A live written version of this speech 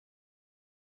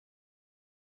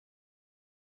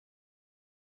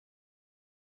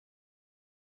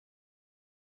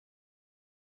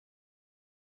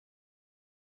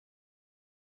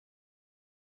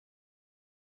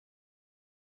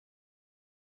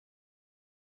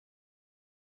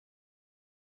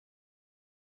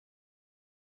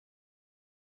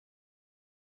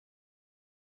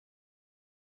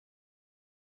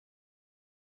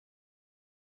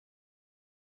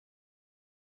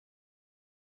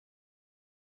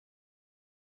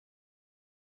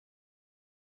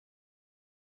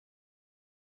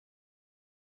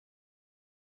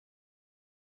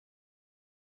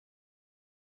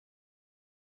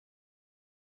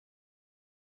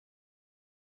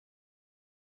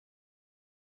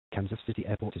Kansas City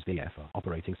Airport is VFR,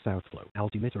 operating south flow.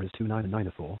 Altimeter is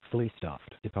 2994, fully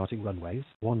staffed. Departing runways,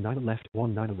 19 left,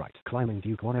 19 right. Climbing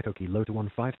Duke 1 Echo Kilo to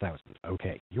 15,000.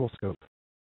 Okay, your scope.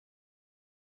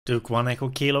 Duke 1 Echo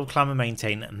Kilo, climb and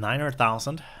maintain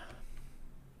 9,000.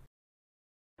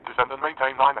 Descend and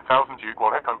maintain 9,000 Duke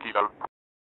 1 Echo Kilo.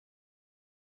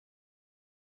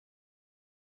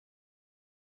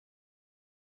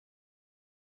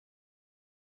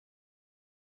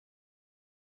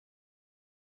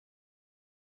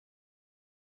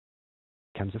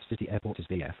 Kansas City Airport is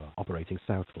VFR, operating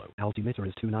south flow. Altimeter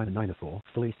is 2994,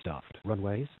 fully staffed.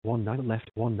 Runways, 19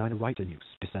 left, 19 right in use.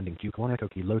 Descending Duke 1 Echo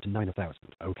Kilo to 9,000.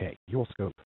 Okay, your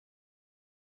scope.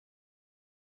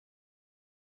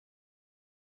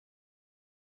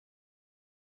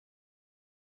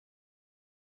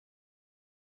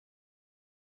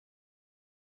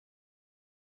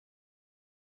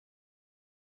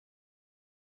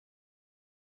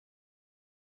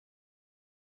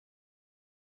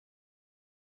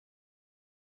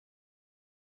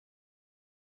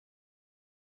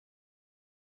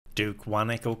 Duke 1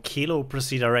 Echo Kilo,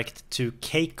 proceed direct to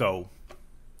Keiko.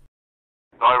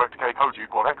 Direct Keiko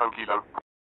Duke 1 Echo Kilo.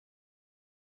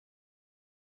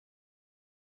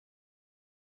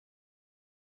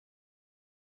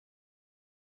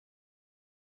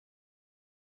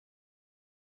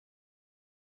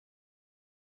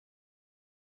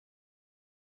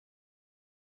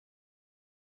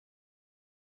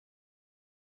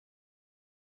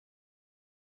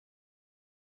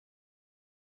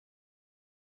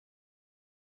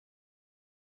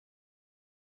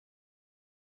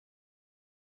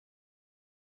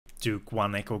 Duke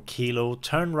 1 Echo Kilo,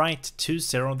 turn right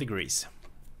 20 degrees.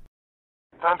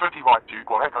 Turn 20 right Duke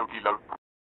 1 Echo Kilo.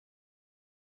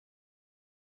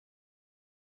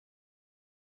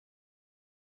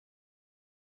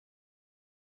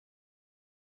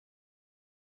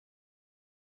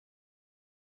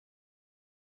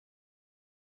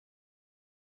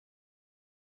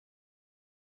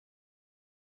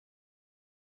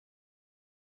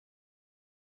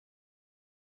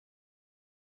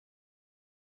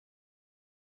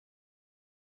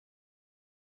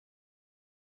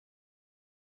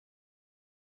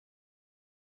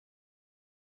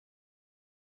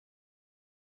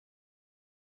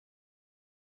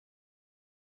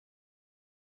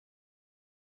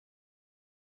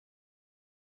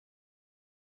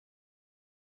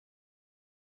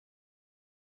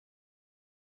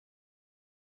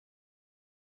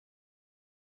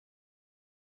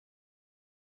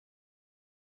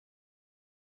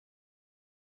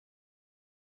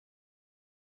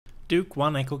 Duke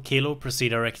 1 Echo Kilo, proceed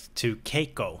direct to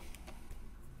Keiko.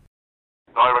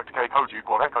 Direct Keiko Duke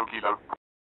 1 Echo Kilo.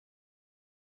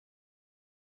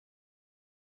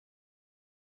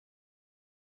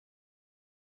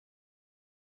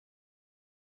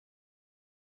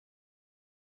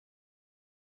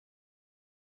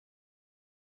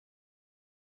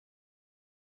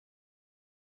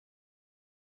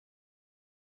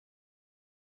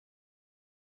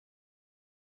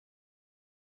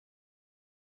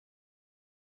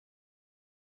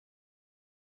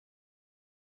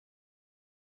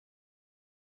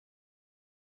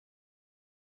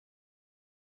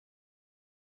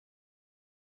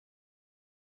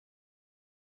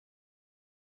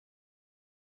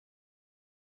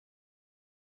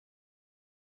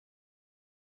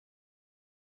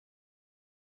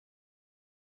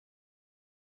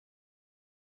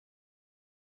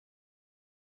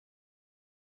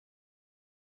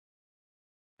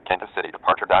 Kansas City,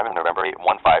 departure Diamond, November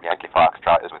 815, Yankee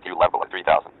Foxtrot is with you, level at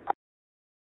 3000.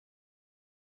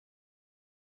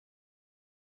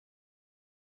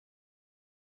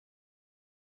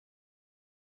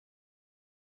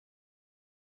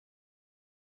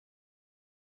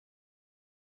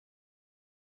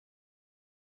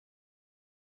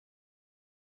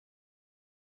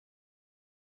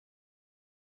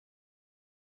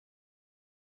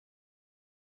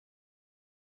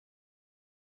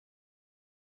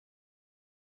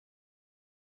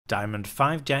 Diamond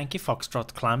 5 Yankee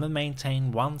Foxtrot, climb and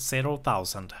maintain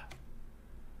 10,000.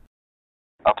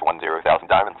 Up to 10,000,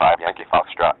 Diamond 5, Yankee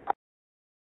Foxtrot.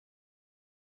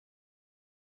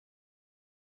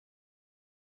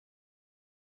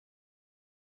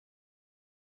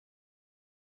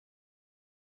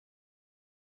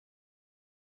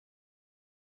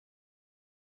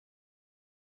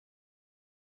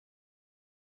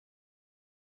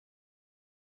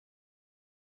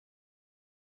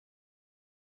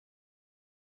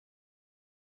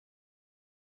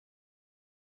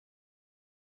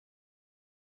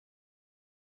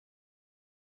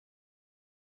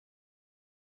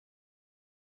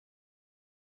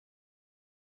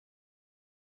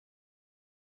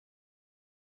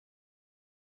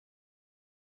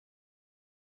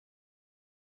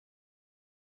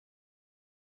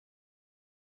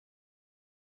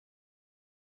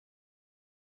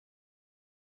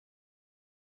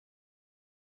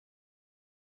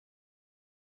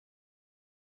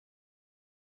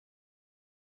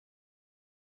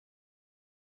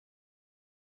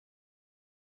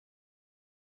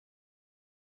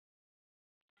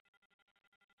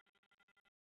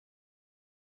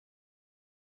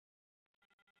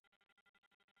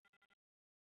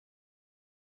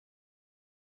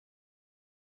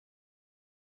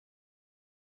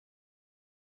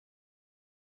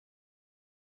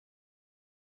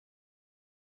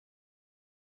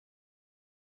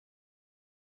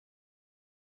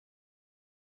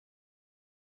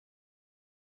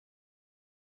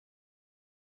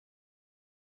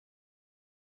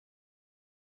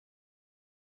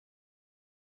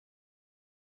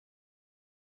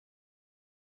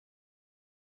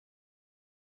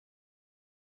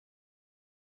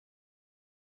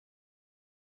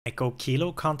 Echo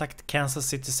Kilo, contact Kansas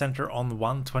City Center on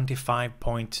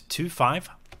 125.25.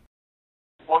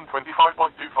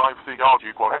 125.25 Cigar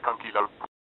Duke 1 Echo Kilo.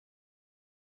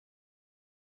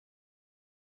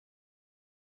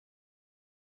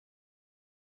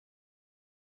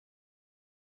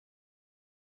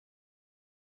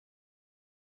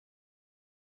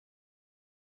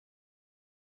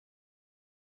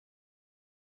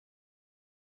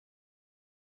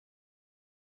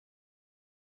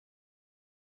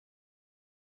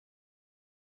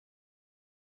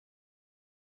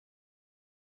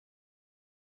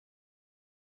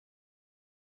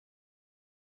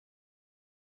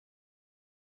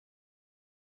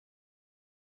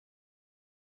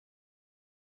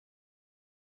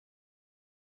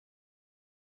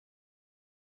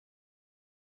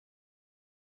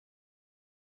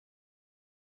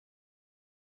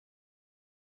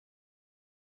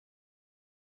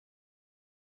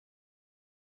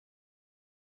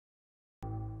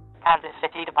 Kansas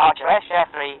City departure Airshare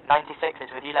 396 is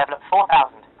with you level at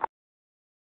 4000.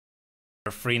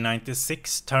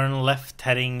 396, turn left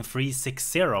heading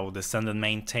 360, descend and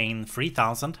maintain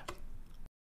 3000.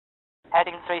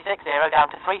 Heading 360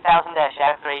 down to 3000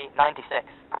 Airshare 396.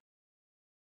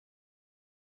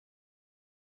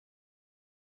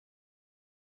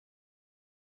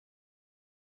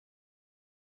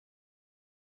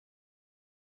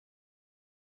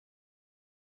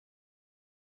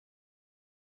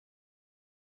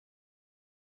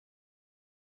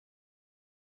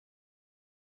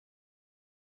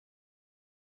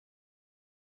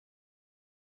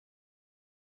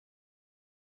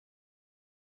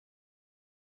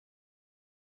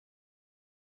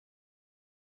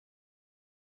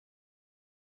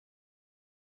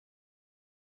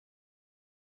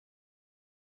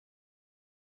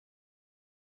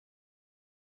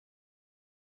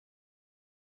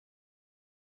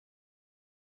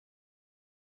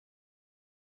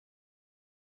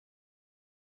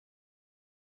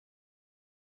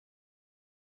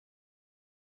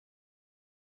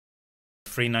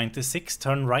 .396,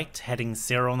 turn right heading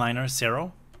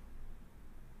 090.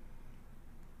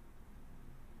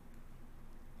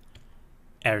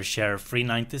 Airshare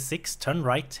 396, turn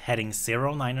right heading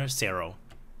 090.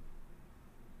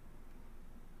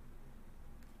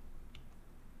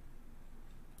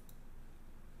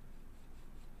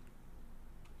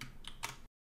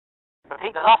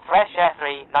 Repeat the last for Airshare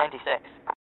 396.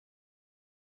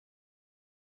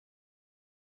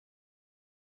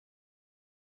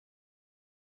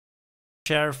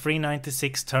 Airshare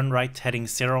 396, turn right heading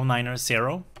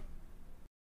 090.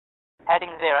 Heading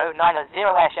 090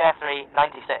 Airshare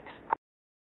 396.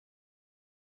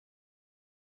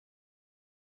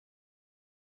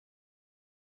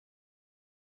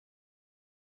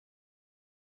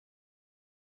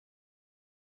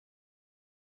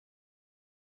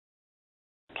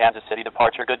 Kansas City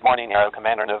departure, good morning, Aero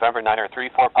Commander November 9er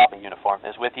 34 Papa uniform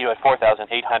is with you at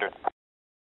 4,800.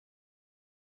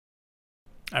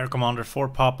 Air Commander 4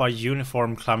 Papa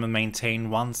uniform, climb and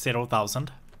maintain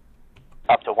 10,000.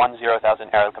 Up to 10,000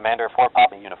 Aero Commander 4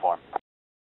 Papa uniform.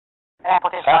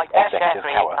 Airport in South sight Airshare Executive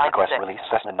Tower, request 396. release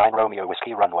Cessna 9 Romeo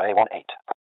Whiskey runway 18.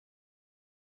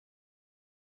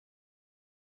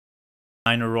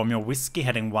 9 Romeo Whiskey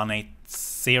heading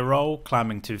 180,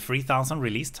 climbing to 3000,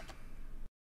 released.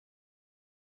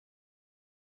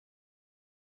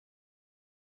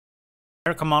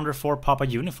 Air Commander 4 Papa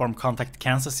uniform, contact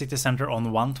Kansas City Center on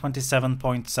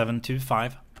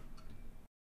 127.725.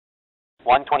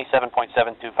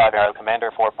 127.725 Aero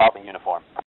Commander 4 Papa uniform.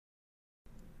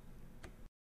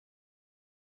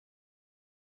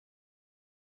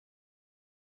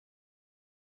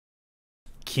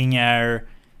 King Air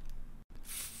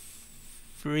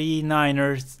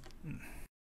 39ers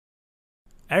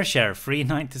Airshare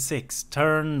 396,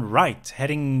 turn right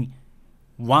heading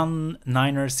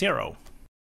 190.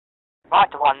 Right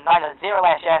to 190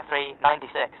 Airshare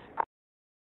 396.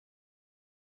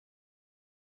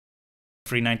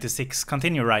 396,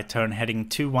 continue right turn heading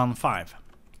 215.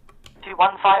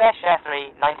 215 Airshare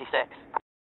 396.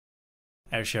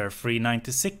 Airshare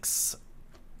 396.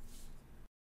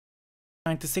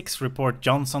 96, report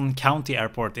Johnson County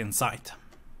Airport in sight.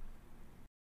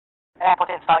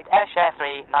 Airport in sight Airshare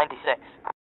 396.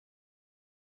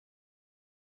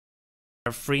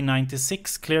 Air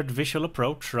 396, cleared visual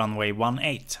approach, runway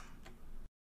 18.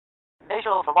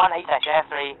 Visual for 18 Airshare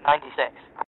 396.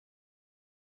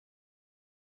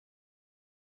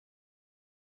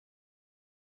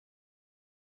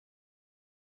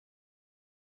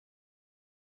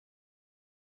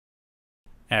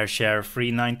 Airshare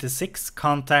 396,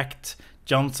 contact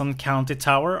Johnson County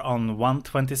Tower on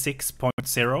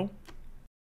 126.0.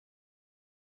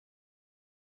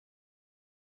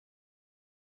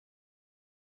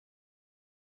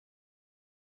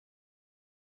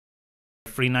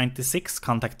 396,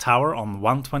 contact tower on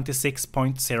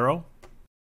 126.0.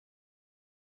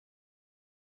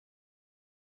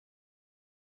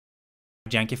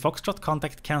 Yankee Foxtrot,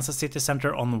 contact Kansas City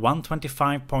Center on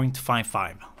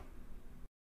 125.55.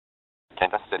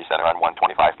 Kansas City Center on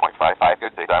 125.55.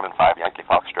 Good day, Diamond 5, Yankee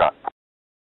Foxtrot.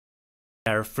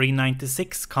 Air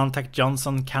 396, contact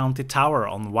Johnson County Tower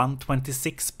on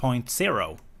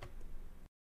 126.0.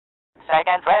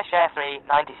 Second fresh Air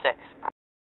 396.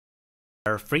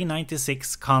 Air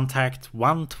 396, contact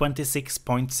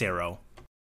 126.0.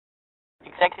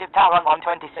 Executive Tower on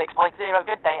 126.0.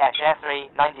 Good day, Air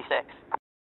 396.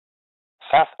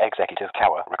 South Executive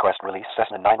Tower, request release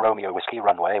Cessna 9 Romeo Whiskey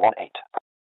runway 18.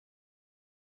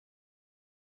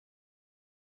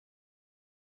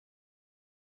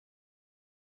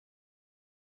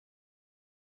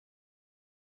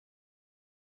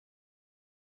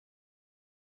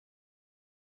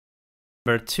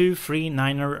 Number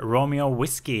 239er Romeo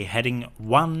Whiskey heading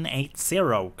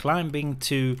 180, climbing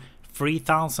to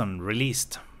 3000,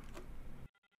 released.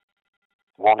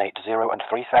 180 and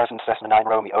 3000 Cessna 9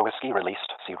 Romeo Whiskey released,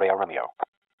 Sierra Romeo.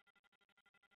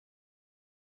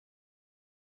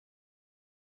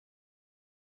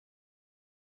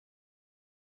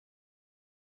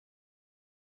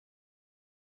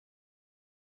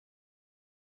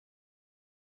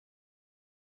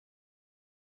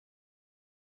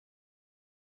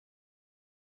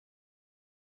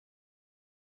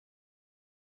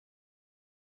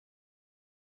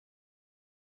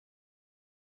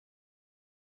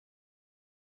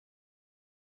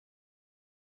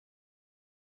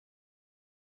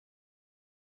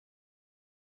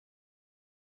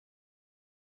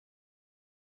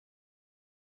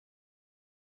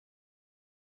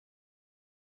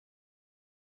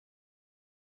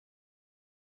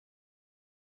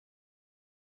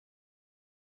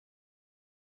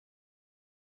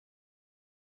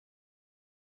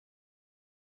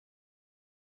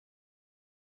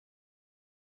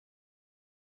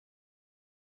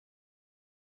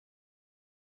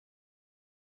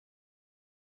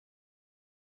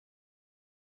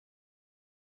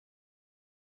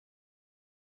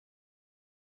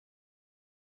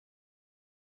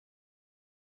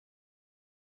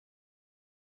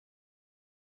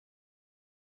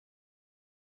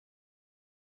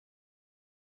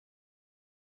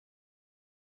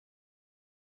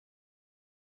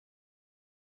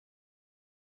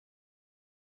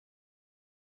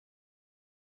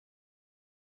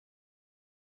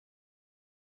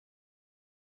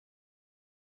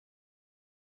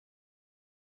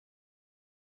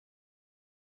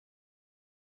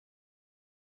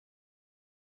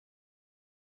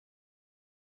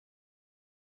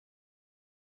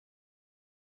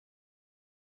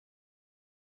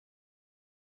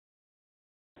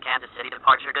 Kansas City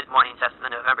departure, good morning, Cessna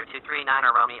November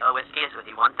 239er Romeo Whiskey is with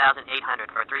you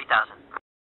 1,800 for 3,000.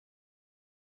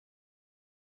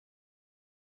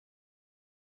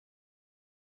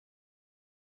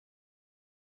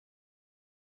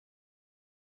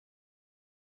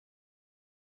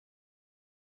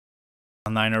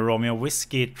 Niner Romeo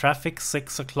Whiskey, traffic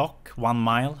 6 o'clock, 1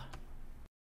 mile.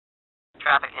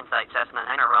 Traffic insight, Cessna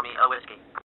 9er Romeo Whiskey.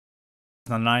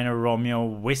 Niner Romeo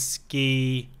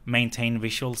Whiskey, maintain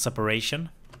visual separation.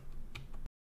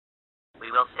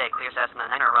 We will stay clear, Cessna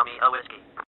 9er Romeo Whiskey.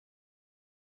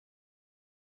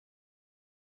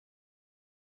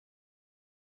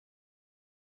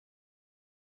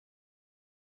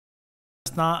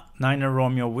 Cessna 9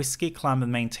 Romeo Whiskey, climb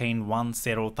and maintain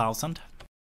 10,000.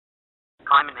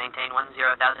 Climb and maintain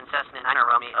 10,000, Cessna 9er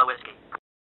Romeo Whiskey.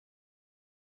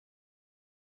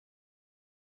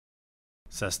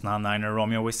 Cessna 9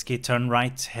 Romeo Whiskey, turn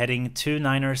right, heading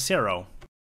 290.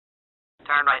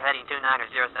 Turn right heading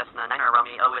 290, Cessna 9er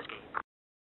Romeo Whiskey.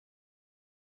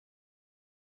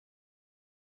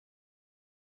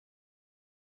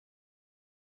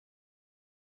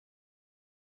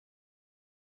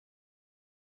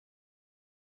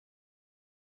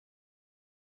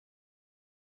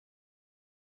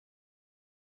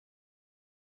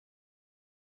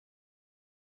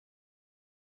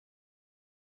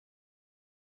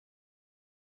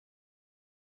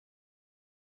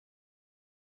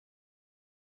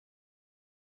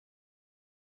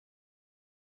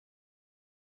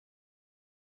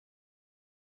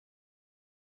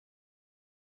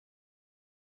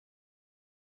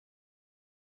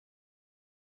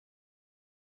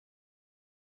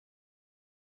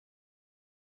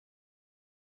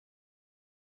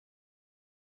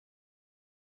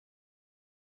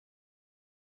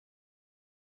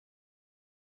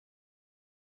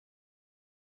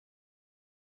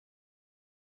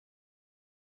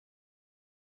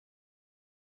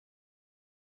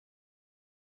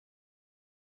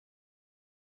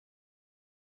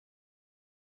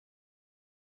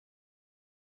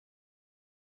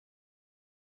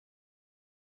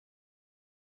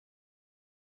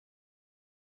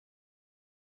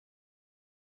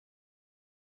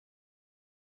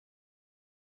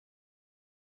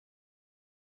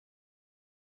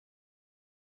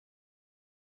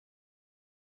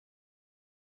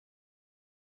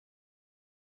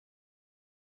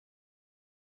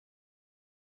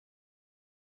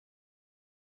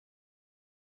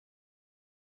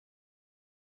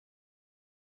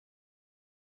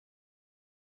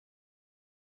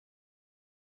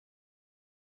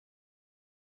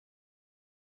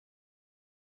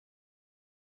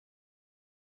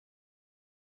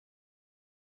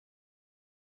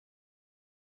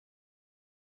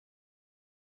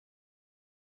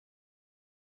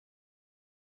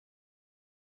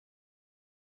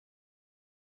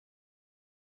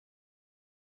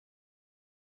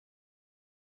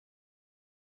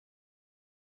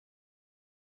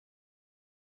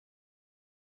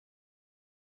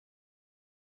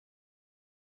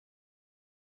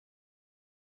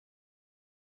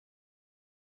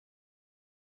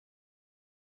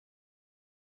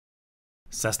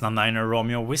 Cessna 9er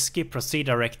Romeo Whiskey, proceed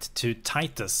direct to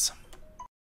Titus.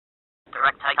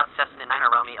 Direct Titus, Cessna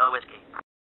 9er Romeo Whiskey.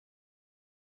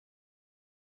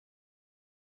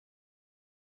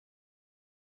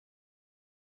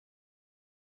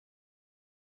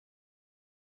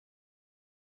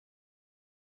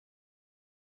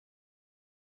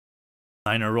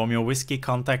 Niner Romeo Whiskey,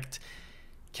 contact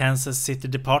Kansas City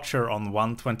departure on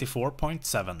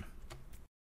 124.7.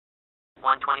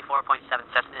 124.7,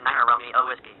 Cessna 9er Romeo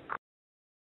Whiskey.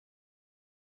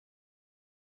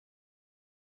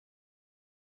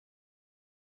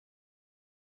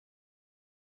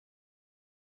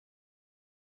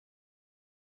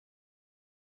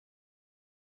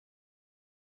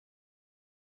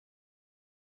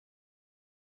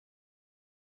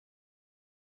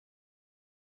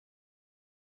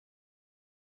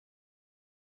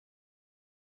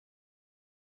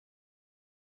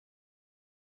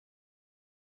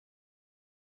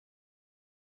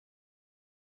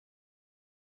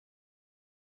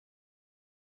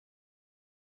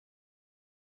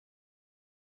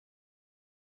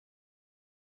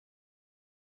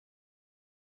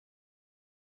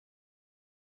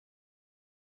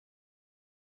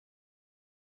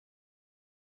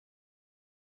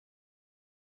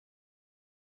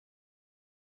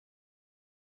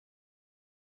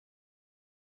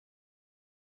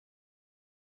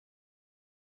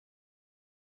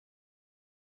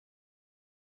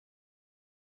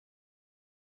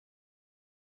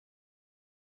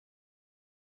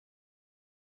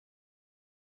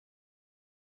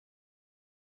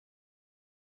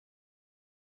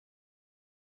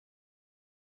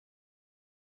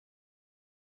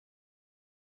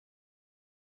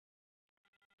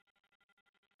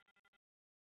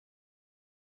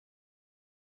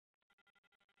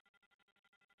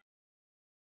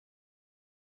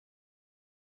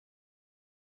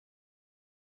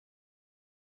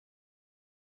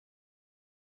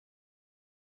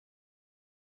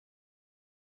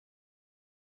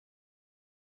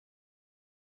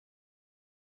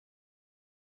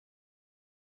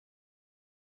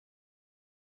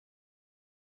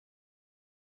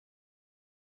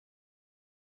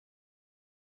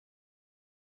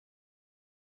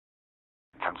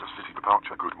 Kansas City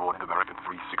departure, good morning, American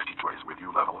 362 is with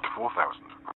you, level at 4,000.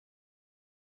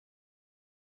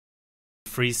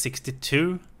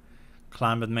 362,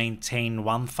 climb and maintain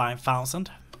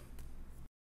 15,000.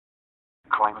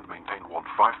 Climb and maintain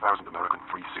 15,000, American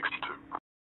 362.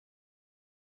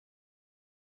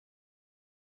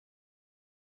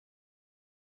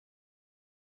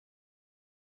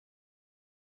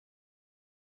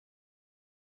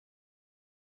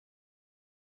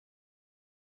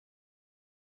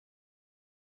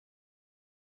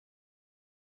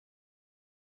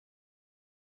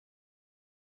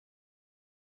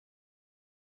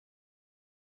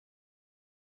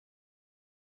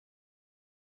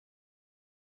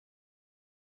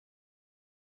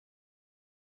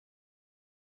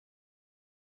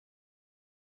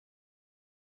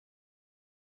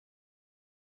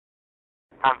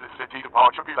 Kansas City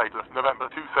departure, Pilatus, November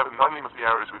 279 Lima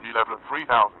Sierra is with you, level at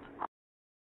 3,000.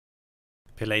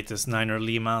 Pilatus 9er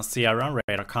Lima Sierra,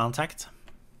 radar contact.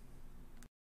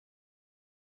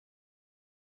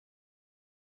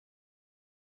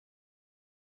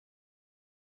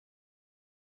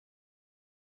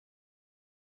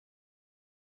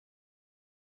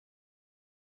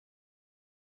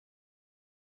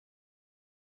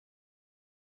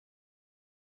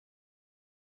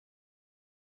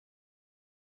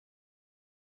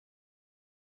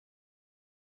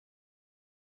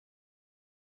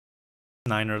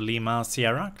 Niner Lima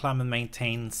Sierra, climb and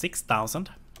maintain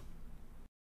 6,000.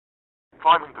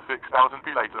 Climbing to 6,000,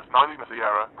 Pilatus, 9 Lima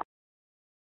Sierra.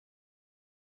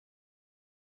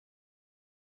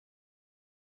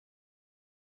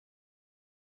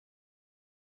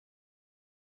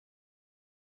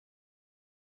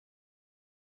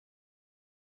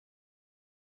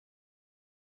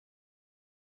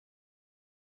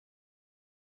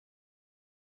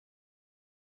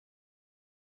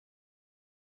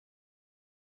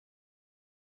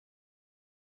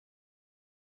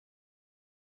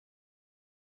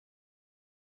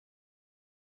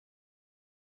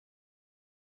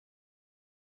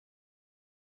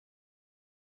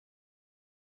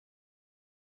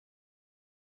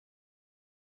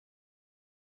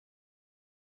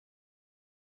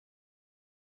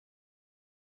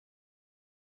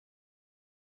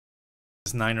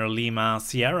 Niner Lima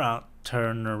Sierra,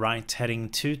 turn right heading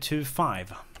 225.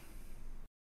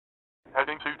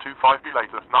 Heading 225,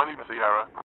 Pilatus, 9 Lima Sierra.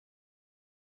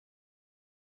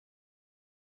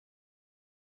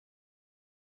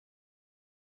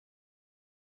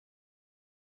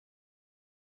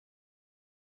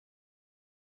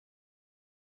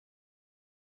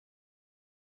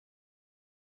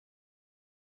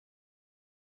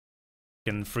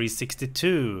 American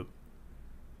 362,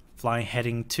 fly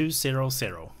heading 200. To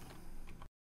 200,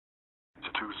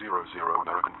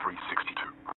 American 362.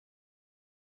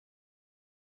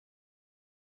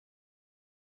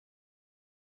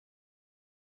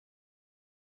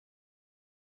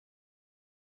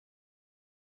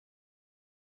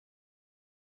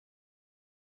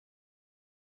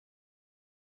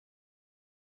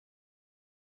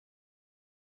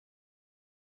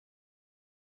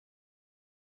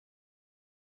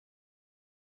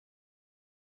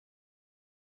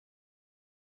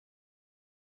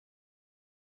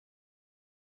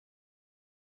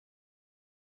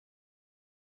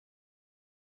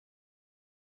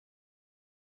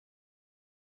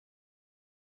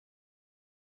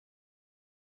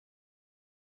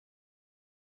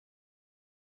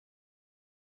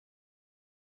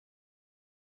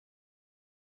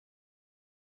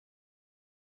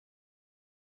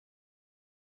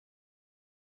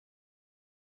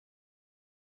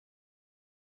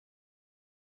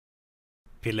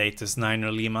 Pilatus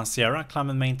 9 Lima Sierra,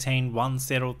 climb and maintain 10,000.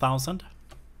 10,000,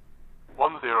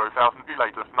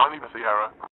 Pilatus 9 Lima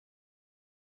Sierra.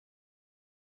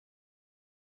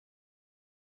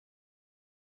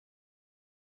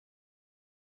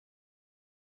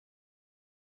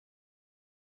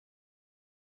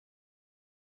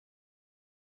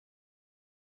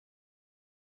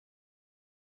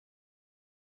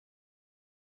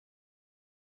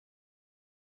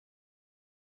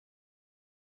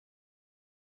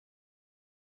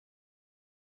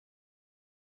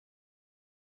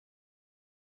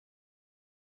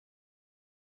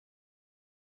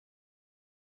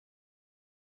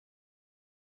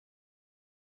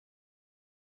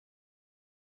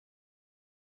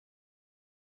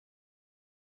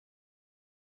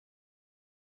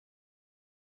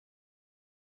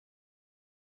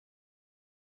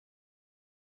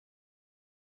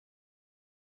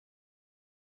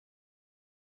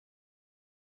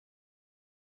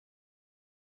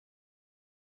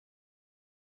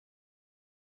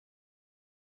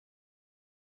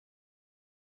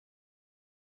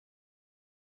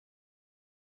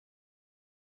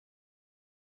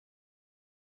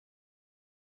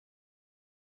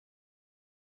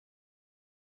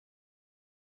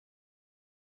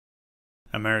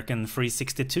 American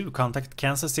 362, contact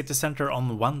Kansas City Center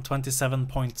on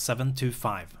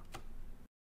 127.725.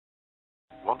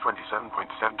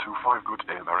 127.725, good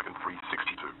day, American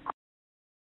 362.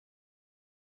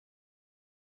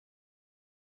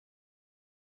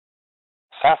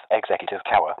 South Executive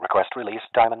Tower, request release,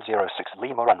 Diamond 06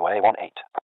 Lima, runway 18.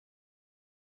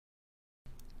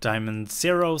 Diamond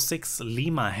 06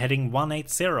 Lima, heading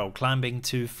 180, climbing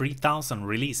to 3000,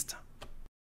 released.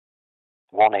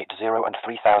 180 and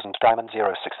 3000, Diamond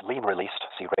 06 Lima released,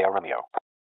 Sierra Romeo.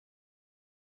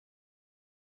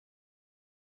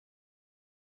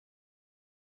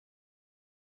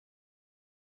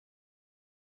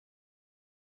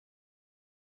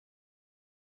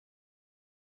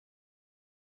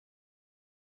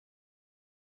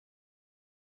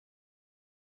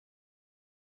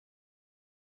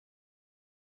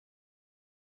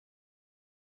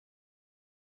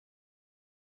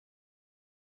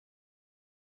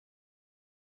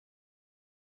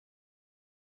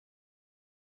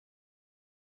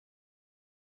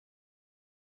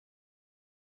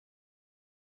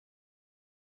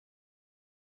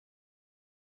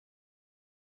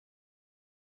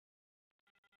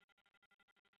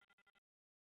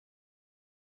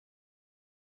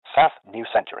 South New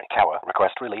Century Tower,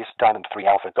 request release, Diamond 3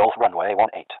 Alpha Golf, runway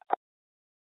 18.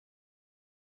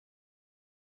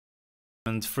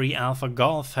 Diamond 3 Alpha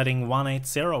Golf, heading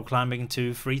 180, climbing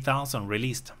to 3000,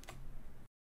 released.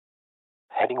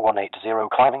 Heading 180,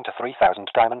 climbing to 3000,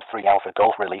 Diamond 3 Alpha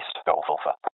Golf, released, Golf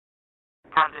Alpha.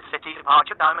 Kansas City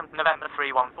departure, Diamond November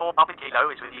 314 Papa Kilo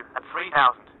is with you at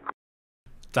 3000.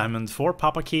 Diamond 4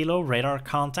 Papa Kilo, radar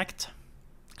contact.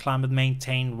 Climb and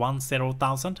maintain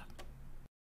 10,000.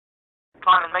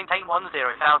 Climb and maintain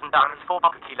 10,000, Diamond 4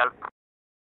 Papa Kilo.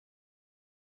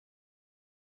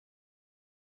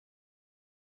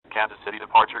 Kansas City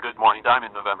departure, good morning,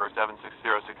 Diamond November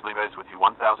 7606 Lima is with you,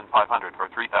 1,500 for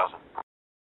 3,000.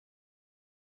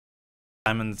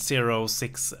 Diamond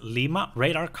 06 Lima,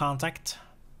 radar contact.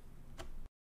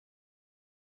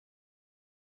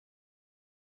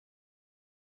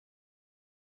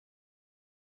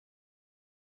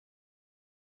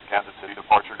 Kansas City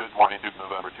departure, good morning, Duke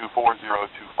November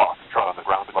 2402 Foxtrot on the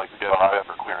ground, would like to get RIF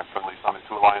for clearance, friendly summit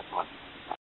to Alliance 1.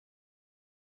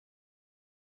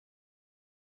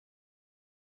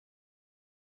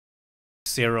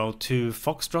 02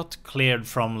 Foxtrot cleared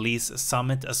from lease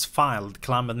summit as filed,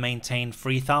 climb and maintain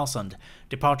 3000,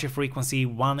 departure frequency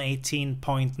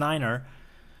 118.9er,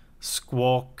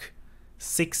 squawk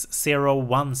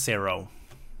 6010.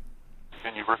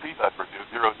 Can you repeat that for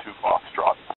 202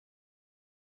 Foxtrot?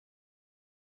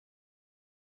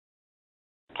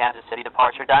 Kansas City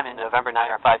departure Diamond November 9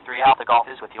 or 53 Alpha Golf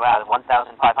is with you out of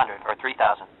 1,500 or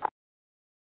 3,000.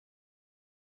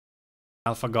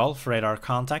 Alpha Golf, radar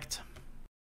contact.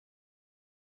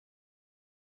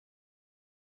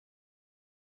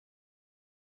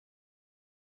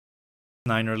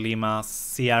 Niner Lima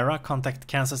Sierra, contact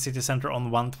Kansas City Center on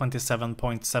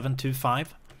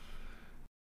 127.725.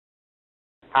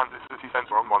 Kansas City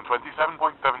Center on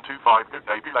 127.725. Good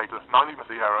day, be latest. 9 Lima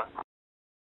Sierra.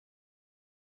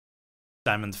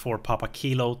 Diamond 4 Papa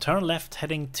Kilo, turn left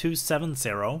heading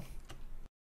 270.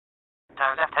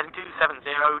 Turn left heading 270,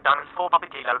 Diamond 4 Papa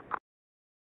Kilo.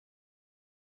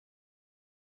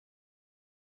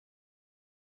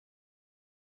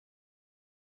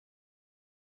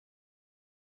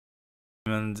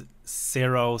 Diamond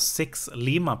 06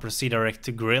 Lima, proceed direct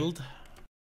to grilled.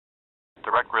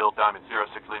 Direct grill, Diamond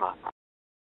 06 Lima.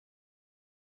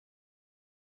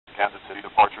 Kansas City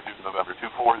departure due to November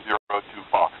 2402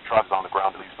 Fox. Trot on the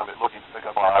ground to leave summit looking to pick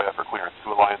up RIF for clearance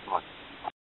to Alliance 1.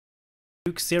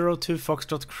 Duke 02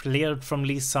 Foxtrot cleared from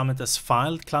lease summit as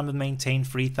filed, climb and maintain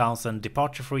 3000,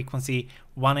 departure frequency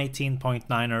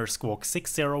 118.9er, squawk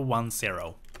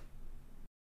 6010.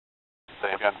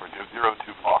 Say again for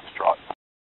 202 Foxtrot.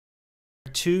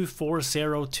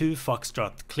 2402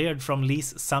 Foxtrot cleared from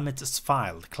lease summit as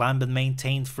filed, climb and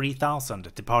maintain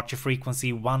 3000, departure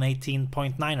frequency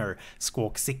 118.9er,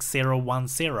 squawk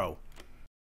 6010.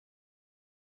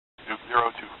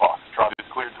 202 Foxtrot is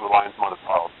cleared to Alliance 1 as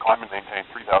filed. Climb and maintain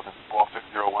 3000, squawk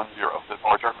 6010.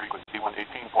 Departure frequency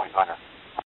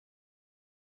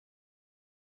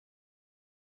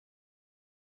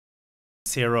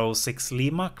 118.9er. 06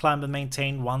 Lima, climb and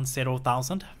maintain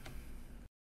 10,000.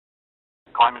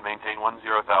 Climb and maintain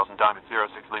 10,000, Diamond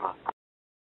 06 Lima.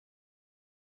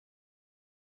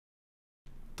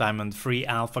 Diamond 3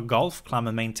 Alpha Golf, climb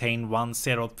and maintain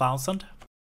 10,000.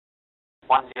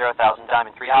 10,000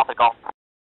 Diamond 3 Alpha Golf.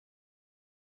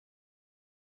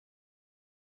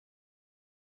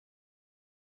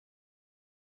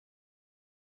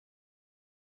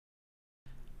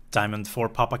 Diamond 4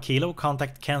 Papa Kilo,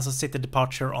 contact Kansas City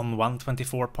departure on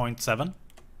 124.7.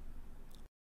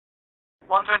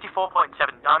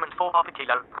 124.7, Diamond 4 Papa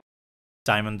Kilo.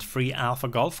 Diamond 3 Alpha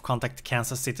Golf, contact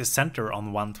Kansas City Center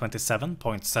on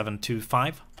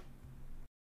 127.725.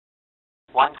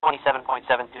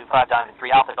 127.725 Diamond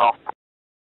 3 Alpha Golf.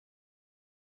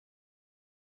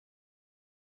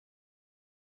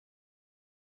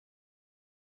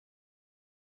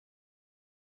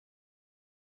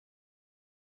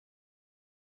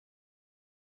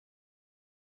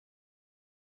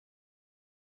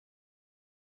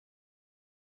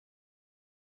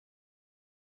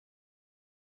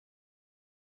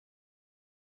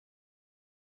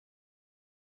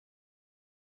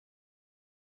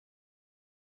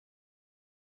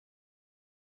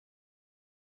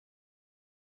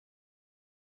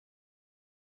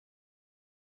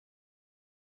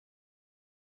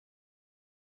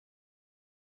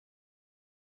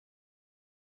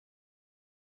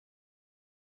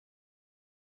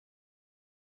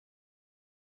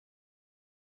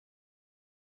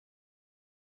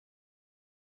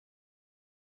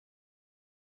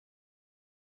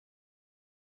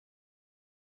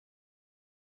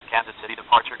 Kansas City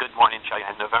departure, good morning,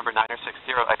 Cheyenne, November 9 or 60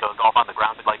 Echo Golf on the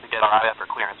ground. Would like to get RIF for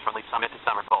clearance from Lee Summit to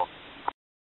Summer Cove.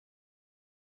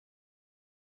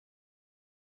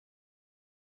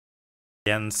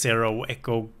 Again 0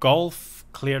 Echo Golf,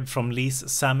 cleared from lease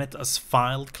summit as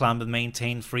filed, climb and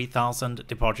maintain 3000,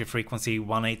 departure frequency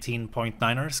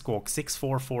 118.9er, squawk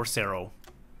 6440.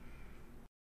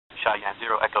 Cheyenne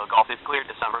 0 Echo Golf is cleared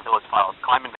to Somerville as filed.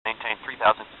 Climb and maintain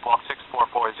 3000, squawk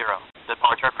 6440.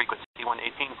 Departure frequency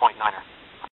 118.9er.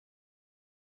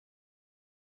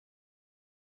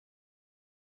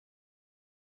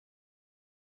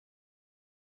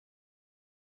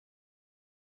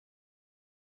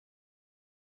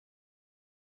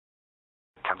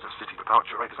 Kansas City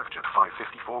departure, ExecJet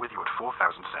 554 with you at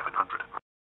 4,700.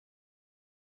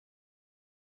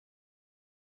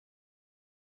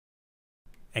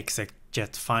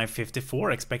 ExecJet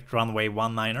 554, expect runway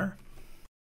 19er.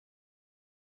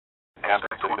 Kansas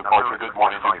City departure, good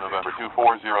morning, November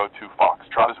 2402 Fox.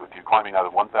 Trot is with you, climbing out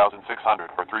of 1,600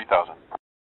 for 3,000.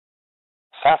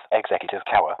 South Executive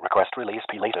Tower, request release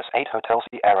Pilatus 8 Hotel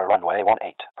Sierra runway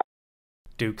 18.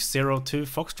 Duke 02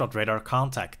 Foxtrot radar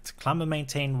contact. Climb and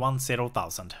maintain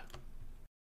 10,000.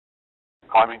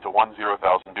 Climbing to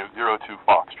 10,000, Duke 02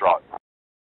 Foxtrot.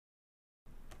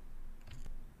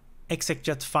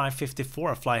 ExecJet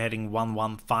 554, fly heading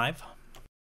 115.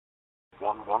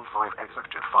 115,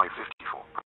 ExecJet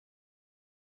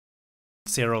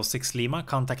 554. 06 Lima,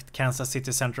 contact Kansas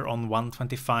City Center on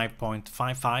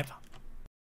 125.55.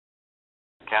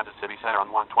 Kansas City Center on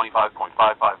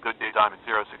 125.55. Good day, Diamond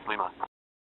 06 Lima.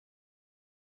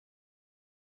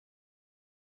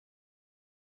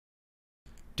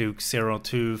 Duke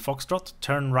 02 Foxtrot,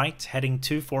 turn right, heading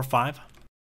 245.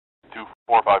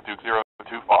 245, Duke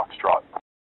 02 Foxtrot.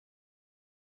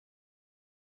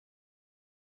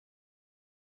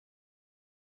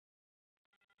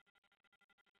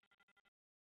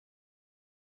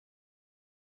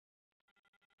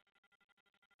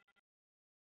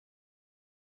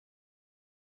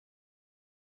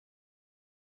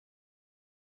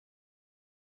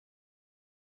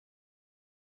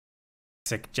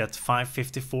 ExecJet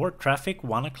 554, traffic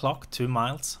 1 o'clock, 2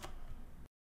 miles.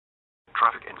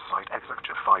 Traffic in sight,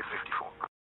 ExecJet 554.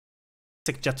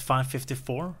 ExecJet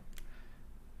 554,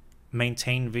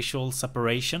 maintain visual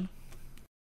separation.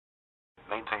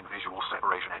 Maintain visual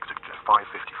separation, ExecJet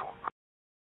 554.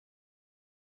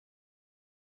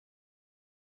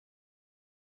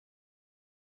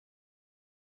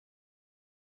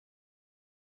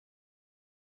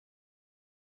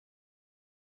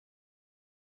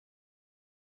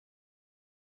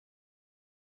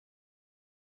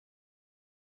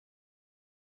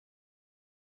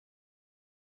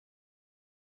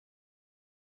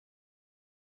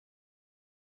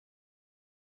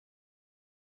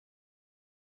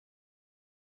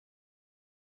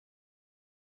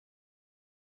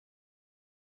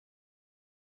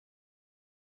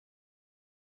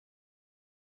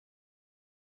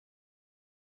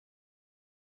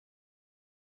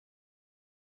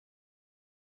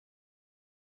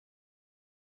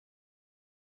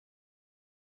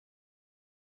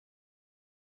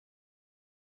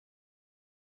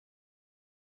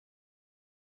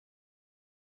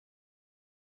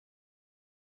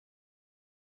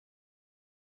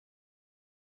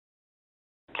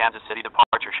 Kansas City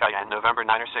departure Cheyenne, November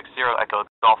 960 Echo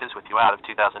Golf is with you out of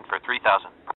 2000 for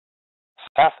 3000.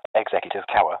 South Executive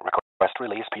Tower, request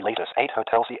release Pilatus 8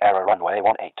 Hotel Sierra runway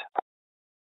 18.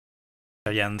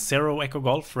 Cheyenne 0 Echo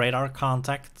Golf, radar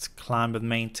contact, climb and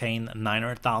maintain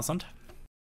 9,000.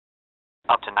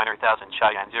 Up to 9,000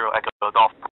 Cheyenne 0 Echo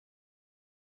Golf.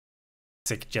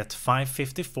 ExecJet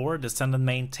 554, descend and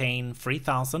maintain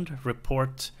 3,000,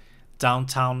 report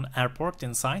downtown airport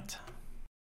in sight.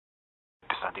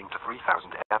 Descending to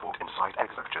 3,000, airport in sight,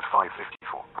 ExecJet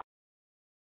 554.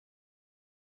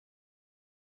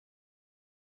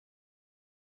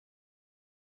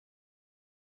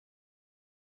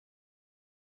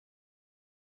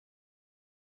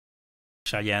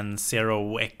 Cheyenne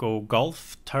 0 Echo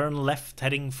Golf, turn left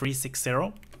heading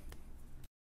 360.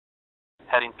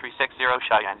 Heading 360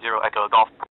 Cheyenne 0 Echo Golf.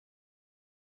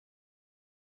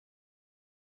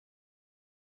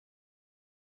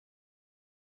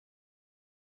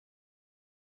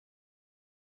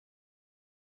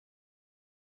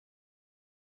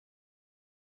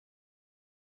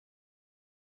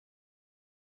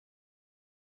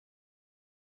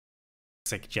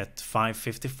 ExecJet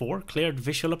 554, cleared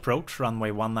visual approach,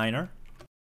 runway 19er.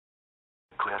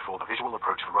 Cleared for the visual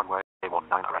approach for runway 19,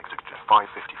 ExecJet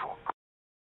 554.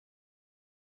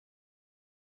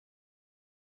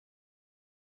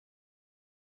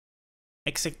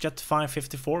 ExecJet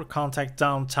 554, contact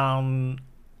downtown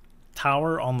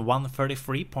tower on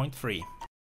 133.3.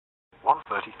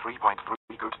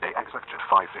 133.3, good day, ExecJet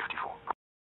 554.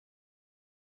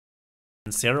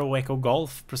 0 Echo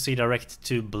Golf, proceed direct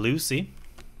to Blue Sea.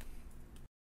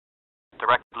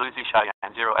 Direct Blue Sea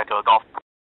Cheyenne 0 Echo Golf.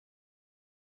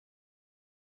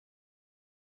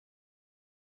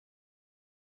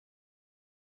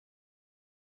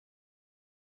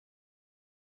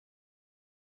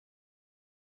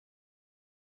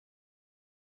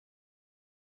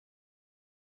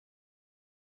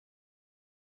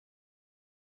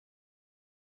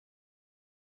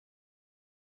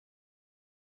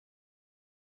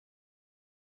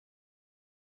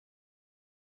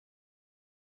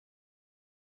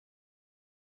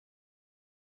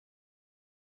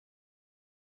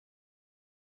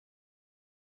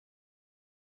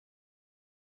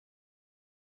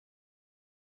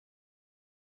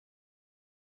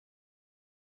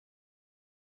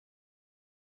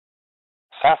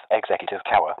 South Executive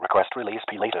Tower, request release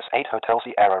Pilatus 8 Hotel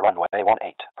Sierra runway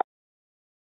 18.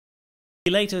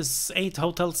 Pilatus 8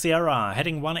 Hotel Sierra,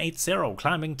 heading 180,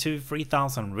 climbing to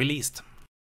 3000, released.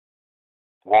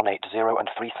 180 and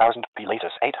 3000, Pilatus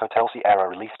 8 Hotel Sierra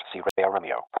released, Sierra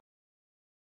Romeo.